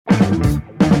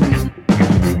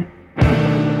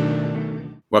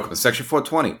Welcome to Section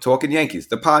 420, Talking Yankees,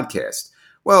 the podcast.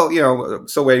 Well,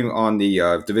 still waiting on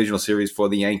the divisional series for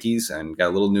the Yankees, and got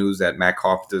a little news that Matt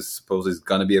Carpenter supposedly is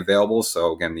going to be available.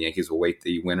 So, again, the Yankees will wait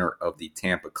the winner of the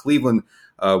Tampa-Cleveland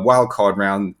wild card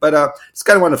round. But just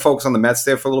kind of want to focus on the Mets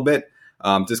there for a little bit.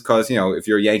 Just because, if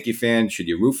you're a Yankee fan, should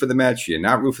you root for the Mets? Should you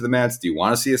not root for the Mets? Do you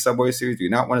want to see a Subway Series? Do you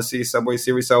not want to see a Subway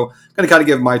Series? So I'm going to kind of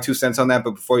give my 2 cents on that.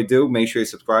 But before you do, make sure you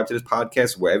subscribe to this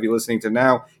podcast wherever you're listening to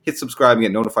now. Hit subscribe and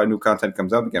get notified new content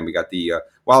comes up. Again, we got the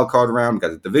wild card round, we got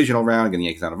the divisional round. Again, the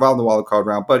Yankees not involved in the wild card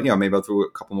round. But, maybe I'll throw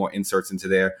a couple more inserts into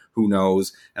there. Who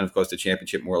knows? And, of course, the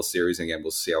Championship World Series. And again,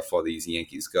 we'll see how far these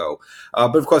Yankees go.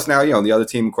 But, of course, now, the other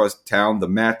team across town, the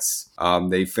Mets,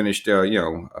 they finished,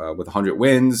 with 100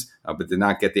 wins, but did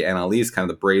not get the NL East. Kind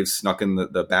of the Braves snuck in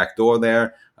the back door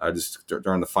there just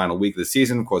during the final week of the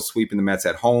season. Of course, sweeping the Mets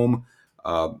at home,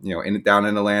 down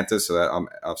in Atlanta. So that,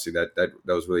 obviously that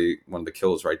was really one of the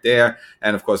kills right there.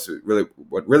 And of course,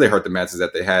 what really hurt the Mets is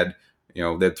that they had,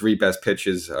 their 3 best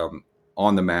pitches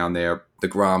on the mound there: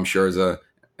 DeGrom, Scherzer,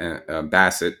 and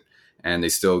Bassett. And they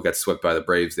still got swept by the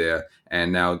Braves there.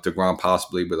 And now DeGrom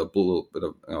possibly with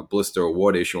a blister or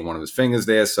wart issue on one of his fingers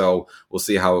there. So we'll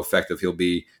see how effective he'll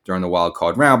be during the wild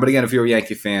card round. But again, if you're a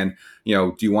Yankee fan,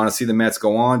 do you want to see the Mets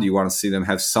go on? Do you want to see them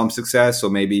have some success?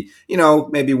 Or maybe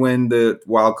win the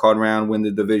wild card round, win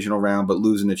the divisional round, but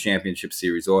lose in the championship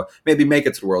series? Or maybe make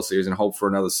it to the World Series and hope for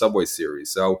another Subway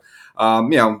Series. So,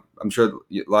 I'm sure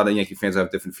a lot of Yankee fans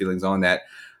have different feelings on that.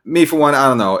 Me, for one, I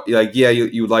don't know.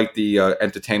 You like the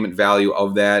entertainment value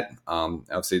of that.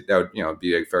 Obviously, that would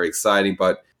be very exciting.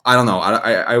 But I don't know.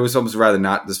 I was almost rather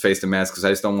not just face the Mets because I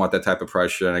just don't want that type of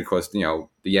pressure. And of course, the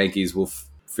Yankees will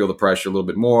feel the pressure a little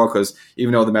bit more because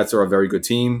even though the Mets are a very good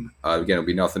team, again, it'll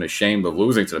be nothing ashamed of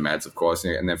losing to the Mets, of course.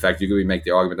 And in fact, you could make the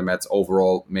argument the Mets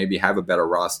overall maybe have a better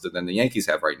roster than the Yankees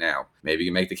have right now. Maybe you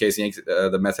can make the case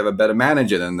the Mets have a better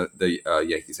manager than the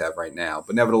Yankees have right now.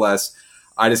 But nevertheless,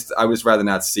 I would rather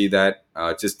not see that,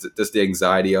 just the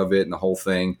anxiety of it and the whole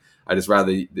thing. I just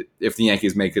rather, if the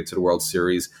Yankees make it to the World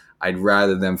Series, I'd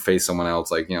rather them face someone else,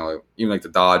 like, even like the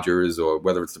Dodgers or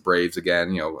whether it's the Braves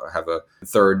again, have a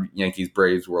third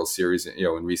Yankees-Braves World Series,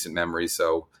 in recent memory.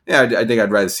 So, yeah, I think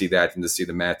I'd rather see that than to see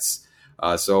the Mets.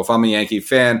 So if I'm a Yankee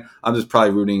fan, I'm just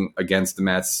probably rooting against the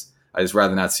Mets. I just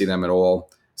rather not see them at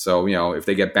all. So, if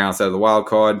they get bounced out of the wild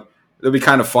card, it'll be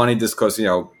kind of funny just because,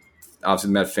 obviously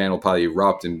the Met fan will probably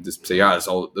erupt and just say,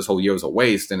 this whole year was a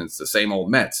waste and it's the same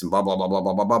old Mets and blah, blah, blah, blah,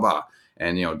 blah, blah, blah, blah.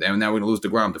 And, now we're going to lose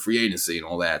DeGrom to free agency and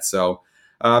all that. So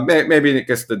maybe I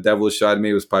guess the devilish side of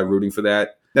me was probably rooting for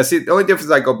that. Now, see, the only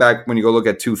difference I go back when you go look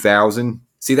at 2000,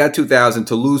 see that 2000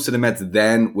 to lose to the Mets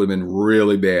then would have been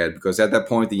really bad because at that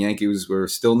point the Yankees were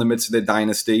still in the midst of their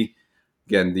dynasty.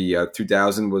 Again, the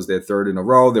 2000 was their 3rd in a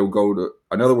row. They would go to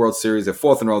another World Series, their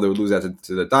 4th in a row. They would lose that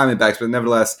to the Diamondbacks. But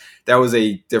nevertheless, that was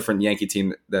a different Yankee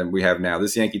team than we have now.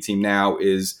 This Yankee team now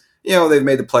is, they've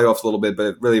made the playoffs a little bit,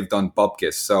 but really have done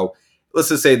bupkis. So let's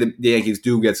just say the Yankees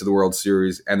do get to the World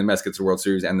Series and the Mets get to the World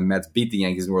Series and the Mets beat the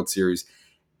Yankees in the World Series.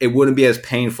 It wouldn't be as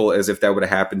painful as if that would have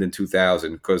happened in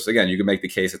 2000 because, again, you can make the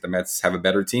case that the Mets have a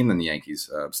better team than the Yankees.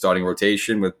 Starting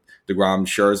rotation with DeGrom,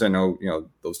 Scherzer, I know,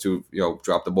 those two,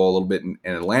 dropped the ball a little bit in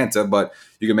Atlanta, but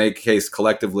you can make a case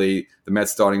collectively the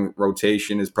Mets starting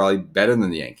rotation is probably better than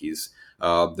the Yankees.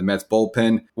 The Mets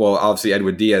bullpen, well, obviously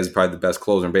Edward Diaz is probably the best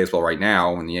closer in baseball right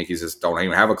now, and the Yankees just don't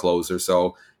even have a closer,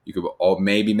 so you could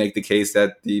maybe make the case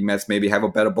that the Mets maybe have a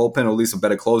better bullpen, or at least a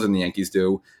better closer than the Yankees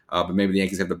do. But maybe the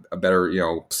Yankees have a better,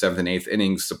 7th and 8th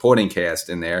innings supporting cast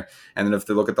in there. And then if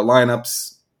they look at the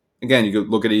lineups, again, you could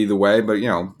look at it either way. But,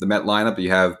 the Met lineup, you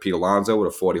have Pete Alonso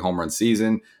with a 40 home run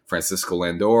season, Francisco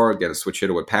Lindor, get a switch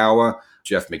hitter with power,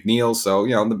 Jeff McNeil. So,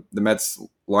 the Mets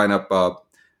lineup,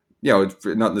 it's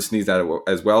nothing to sneeze at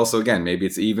as well. So, again, maybe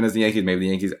it's even as the Yankees. Maybe the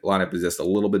Yankees lineup is just a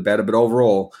little bit better. But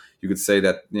overall, you could say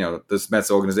that, this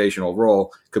Mets organization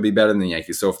overall could be better than the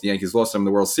Yankees. So if the Yankees lost them in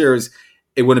the World Series,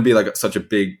 it wouldn't be like such a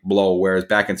big blow. Whereas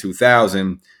back in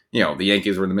 2000, the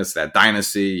Yankees were in the midst of that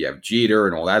dynasty. You have Jeter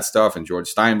and all that stuff. And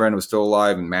George Steinbrenner was still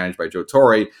alive and managed by Joe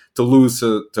Torre. To lose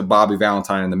to Bobby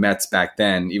Valentine and the Mets back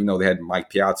then, even though they had Mike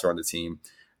Piazza on the team,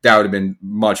 that would have been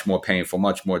much more painful,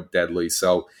 much more deadly.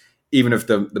 So even if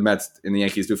the Mets and the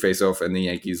Yankees do face off and the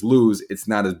Yankees lose, it's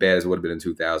not as bad as it would have been in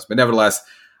 2000. But nevertheless,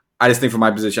 I just think from my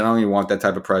position, I don't even want that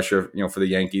type of pressure, for the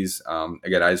Yankees.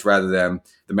 Again, I just rather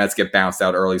the Mets get bounced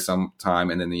out early sometime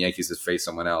and then the Yankees just face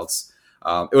someone else.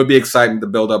 It would be exciting to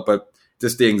build up, but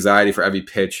just the anxiety for every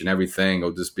pitch and everything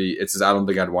will just be, I don't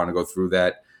think I'd want to go through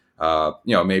that.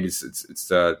 Maybe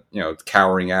it's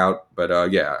cowering out,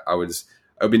 but yeah, it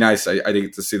would be nice. I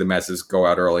think to see the Mets go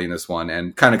out early in this one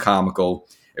and kind of comical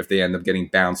if they end up getting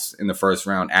bounced in the first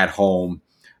round at home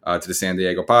to the San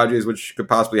Diego Padres, which could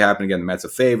possibly happen again. The Mets are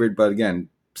favored, but again,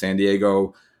 San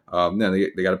Diego,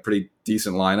 they got a pretty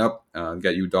decent lineup.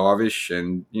 Got Yu Darvish,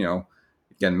 and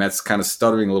again, Mets kind of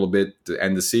stuttering a little bit to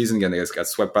end the season. Again, they just got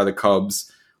swept by the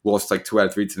Cubs, lost like 2 out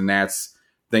of 3 to the Nats,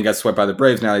 then got swept by the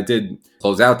Braves. Now they did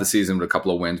close out the season with a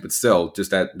couple of wins, but still,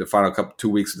 just that the final 2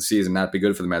 weeks of the season not be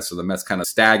good for the Mets. So the Mets kind of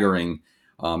staggering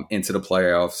into the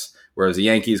playoffs, whereas the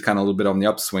Yankees kind of a little bit on the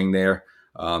upswing there.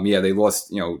 They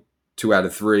lost 2 out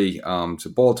of 3 to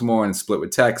Baltimore and split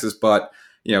with Texas, but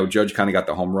Judge kind of got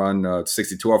the home run,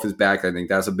 62 off his back. I think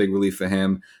that's a big relief for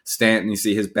him. Stanton, you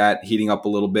see his bat heating up a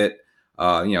little bit.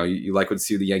 You like to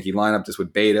see the Yankee lineup just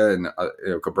with Beta and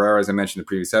Cabrera, as I mentioned in the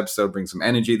previous episode, bring some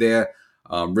energy there.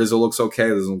 Rizzo looks okay.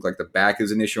 It doesn't look like the back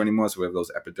is an issue anymore, so we have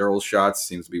those epidural shots.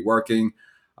 Seems to be working.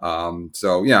 I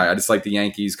just like the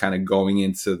Yankees kind of going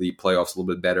into the playoffs a little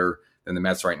bit better than the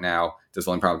Mets right now. Just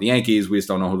the only problem with the Yankees, we just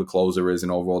don't know who the closer is,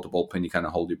 and overall the bullpen, you kind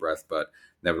of hold your breath. But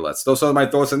nevertheless, those are my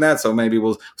thoughts on that. So maybe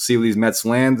we'll see where these Mets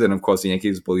land. And of course, the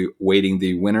Yankees will be waiting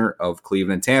the winner of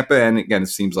Cleveland and Tampa. And again, it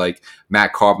seems like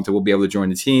Matt Carpenter will be able to join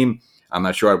the team. I'm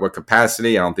not sure at what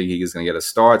capacity. I don't think he's going to get a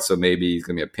start. So maybe he's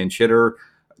going to be a pinch hitter,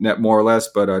 more or less.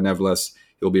 But nevertheless,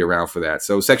 he'll be around for that.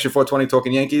 So Section 420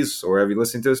 Talking Yankees, or wherever you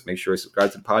listen to us, make sure you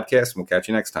subscribe to the podcast, and we'll catch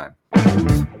you next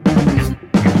time.